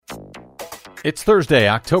It's Thursday,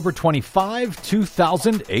 October 25,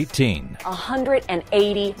 2018.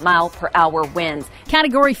 180-mile-per-hour winds.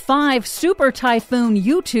 Category 5 Super Typhoon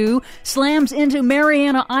U2 slams into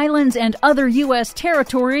Mariana Islands and other U.S.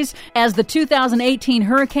 territories as the 2018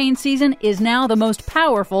 hurricane season is now the most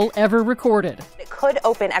powerful ever recorded. It could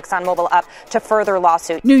open ExxonMobil up to further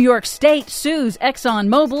lawsuits. New York State sues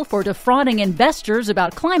ExxonMobil for defrauding investors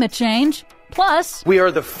about climate change. Plus, we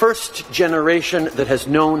are the first generation that has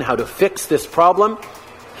known how to fix this problem,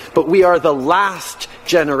 but we are the last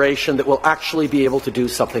generation that will actually be able to do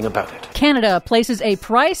something about it. Canada places a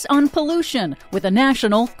price on pollution with a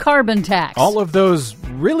national carbon tax. All of those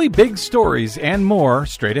really big stories and more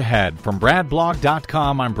straight ahead. From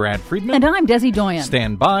BradBlog.com, I'm Brad Friedman. And I'm Desi Doyen.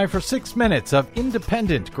 Stand by for 6 minutes of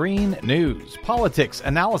independent green news, politics,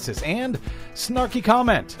 analysis, and snarky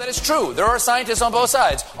comment. That is true. There are scientists on both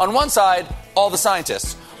sides. On one side, all the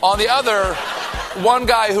scientists. On the other, one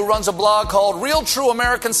guy who runs a blog called Real True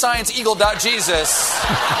American Science Eagle.Jesus.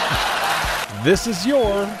 This is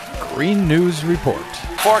your Green News Report.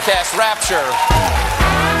 Forecast rapture.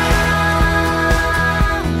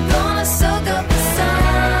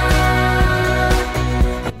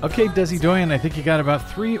 Okay, Desi Doyen, I think you got about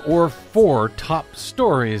 3 or 4 top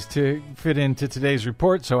stories to fit into today's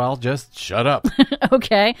report, so I'll just shut up.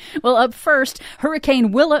 Okay. Well, up first,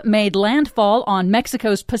 Hurricane Willa made landfall on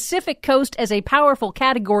Mexico's Pacific coast as a powerful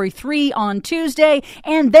Category 3 on Tuesday,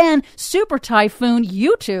 and then Super Typhoon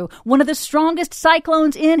U2, one of the strongest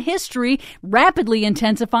cyclones in history, rapidly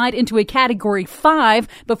intensified into a Category 5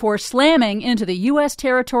 before slamming into the U.S.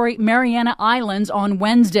 territory Mariana Islands on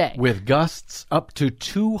Wednesday. With gusts up to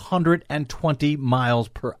 220 miles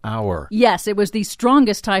per hour. Yes, it was the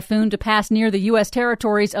strongest typhoon to pass near the U.S.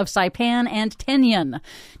 territories of Saipan and Tinian.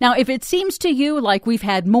 Now, if it seems to you like we've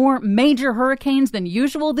had more major hurricanes than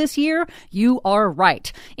usual this year, you are right.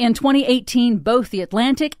 In 2018, both the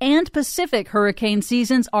Atlantic and Pacific hurricane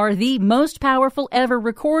seasons are the most powerful ever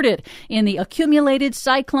recorded in the Accumulated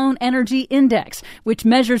Cyclone Energy Index, which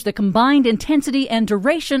measures the combined intensity and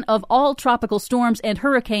duration of all tropical storms and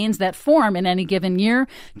hurricanes that form in any given year.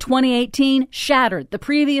 2018 shattered the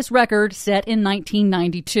previous record set in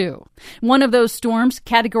 1992. One of those storms,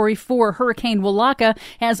 Category 4 Hurricane Walaka,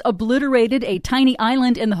 has obliterated a tiny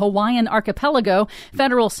island in the Hawaiian archipelago.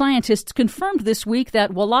 Federal scientists confirmed this week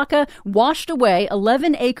that Walaka washed away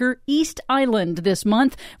 11-acre East Island this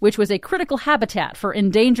month, which was a critical habitat for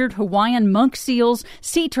endangered Hawaiian monk seals,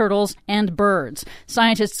 sea turtles, and birds.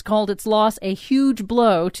 Scientists called its loss a huge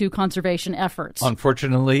blow to conservation efforts.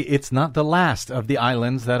 Unfortunately, it's not the last of the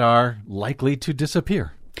islands that are likely to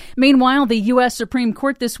disappear. Meanwhile, the U.S. Supreme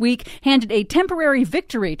Court this week handed a temporary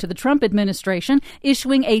victory to the Trump administration,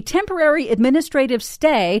 issuing a temporary administrative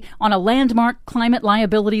stay on a landmark climate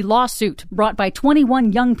liability lawsuit brought by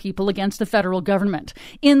 21 young people against the federal government.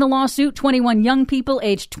 In the lawsuit, 21 young people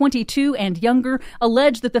aged 22 and younger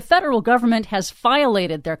allege that the federal government has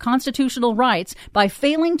violated their constitutional rights by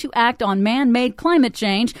failing to act on man-made climate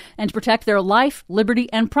change and protect their life, liberty,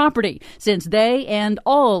 and property, since they and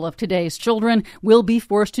all of today's children will be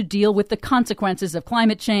forced to deal with the consequences of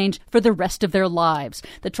climate change for the rest of their lives.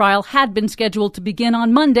 The trial had been scheduled to begin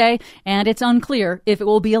on Monday, and it's unclear if it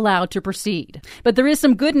will be allowed to proceed. But there is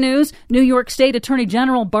some good news. New York State Attorney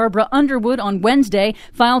General Barbara Underwood on Wednesday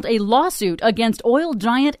filed a lawsuit against oil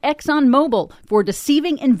giant ExxonMobil for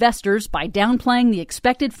deceiving investors by downplaying the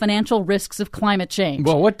expected financial risks of climate change.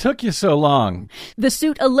 Well, what took you so long? The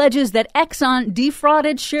suit alleges that Exxon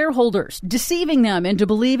defrauded shareholders, deceiving them into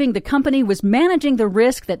believing the company was managing the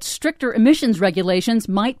risk that stricter emissions regulations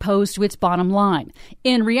might pose to its bottom line.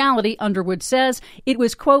 In reality, Underwood says, it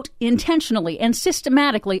was, quote, intentionally and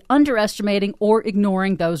systematically underestimating or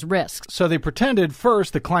ignoring those risks. So they pretended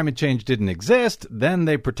first that climate change didn't exist, then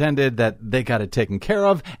they pretended that they got it taken care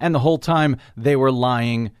of, and the whole time they were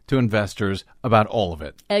lying to investors about all of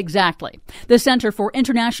it. Exactly. The Center for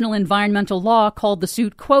International Environmental Law called the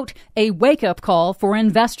suit, quote, a wake-up call for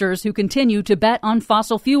investors who continue to bet on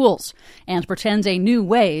fossil fuels, and pretends a new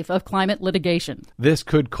wave of climate litigation. This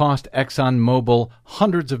could cost ExxonMobil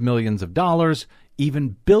hundreds of millions of dollars,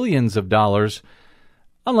 even billions of dollars,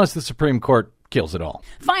 unless the Supreme Court kills it all.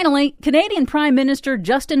 Finally, Canadian Prime Minister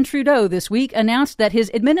Justin Trudeau this week announced that his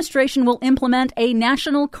administration will implement a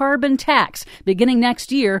national carbon tax beginning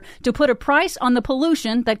next year to put a price on the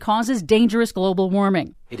pollution that causes dangerous global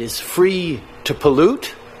warming. It is free to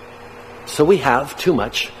pollute, so we have too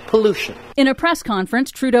much pollution. In a press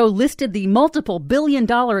conference, Trudeau listed the multiple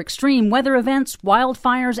billion-dollar extreme weather events,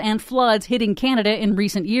 wildfires, and floods hitting Canada in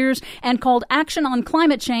recent years and called action on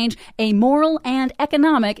climate change a moral and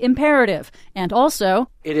economic imperative. And also,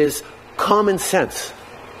 it is common sense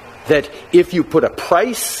that if you put a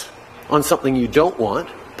price on something you don't want,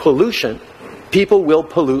 pollution, people will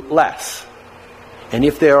pollute less. And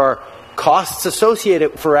if there are costs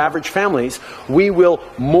associated for average families, we will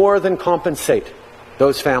more than compensate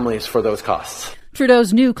those families for those costs.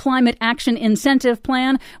 Trudeau's new Climate Action Incentive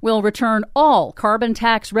Plan will return all carbon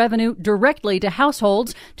tax revenue directly to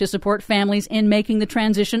households to support families in making the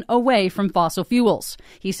transition away from fossil fuels.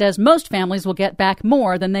 He says most families will get back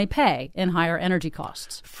more than they pay in higher energy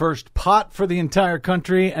costs. First pot for the entire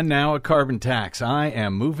country, and now a carbon tax. I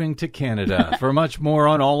am moving to Canada. For much more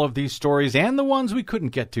on all of these stories and the ones we couldn't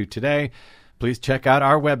get to today, please check out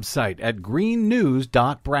our website at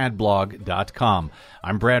greennews.bradblog.com.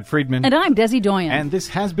 I'm Brad Friedman. And I'm Desi Doyen. And this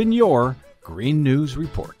has been your Green News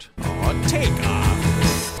Report. Take off.